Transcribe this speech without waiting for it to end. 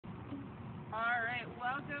Alright,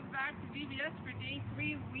 welcome back to VBS for day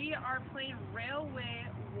 3. We are playing Railway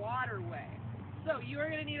Waterway. So you are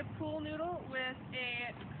going to need a pool noodle with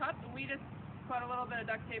a cup. We just put a little bit of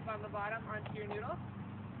duct tape on the bottom onto your noodle.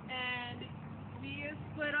 And we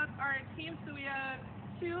split up our team, so we have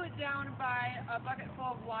 2 down by a bucket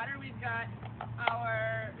full of water. We got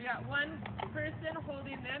one person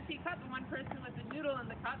holding the empty cup and one person with the noodle in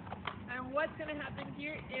the cup. And what's going to happen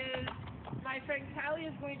here is my friend Callie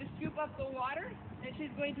is going to scoop up the water, and she's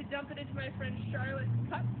going to dump it into my friend Charlotte's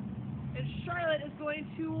cup. And Charlotte is going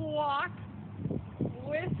to walk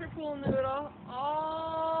with her pool noodle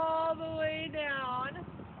all the way down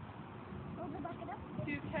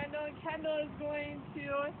to Kendall. And Kendall is going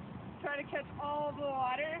to try to catch all the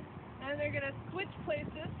water, and they're going to switch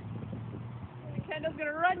places. And Kendall's going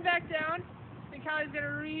to run back down, and Callie's going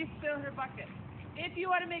to refill her bucket. If you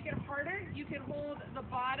want to make it harder, you can hold the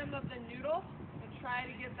bottom of the noodle and try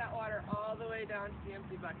to get that water all the way down to the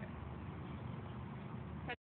empty bucket.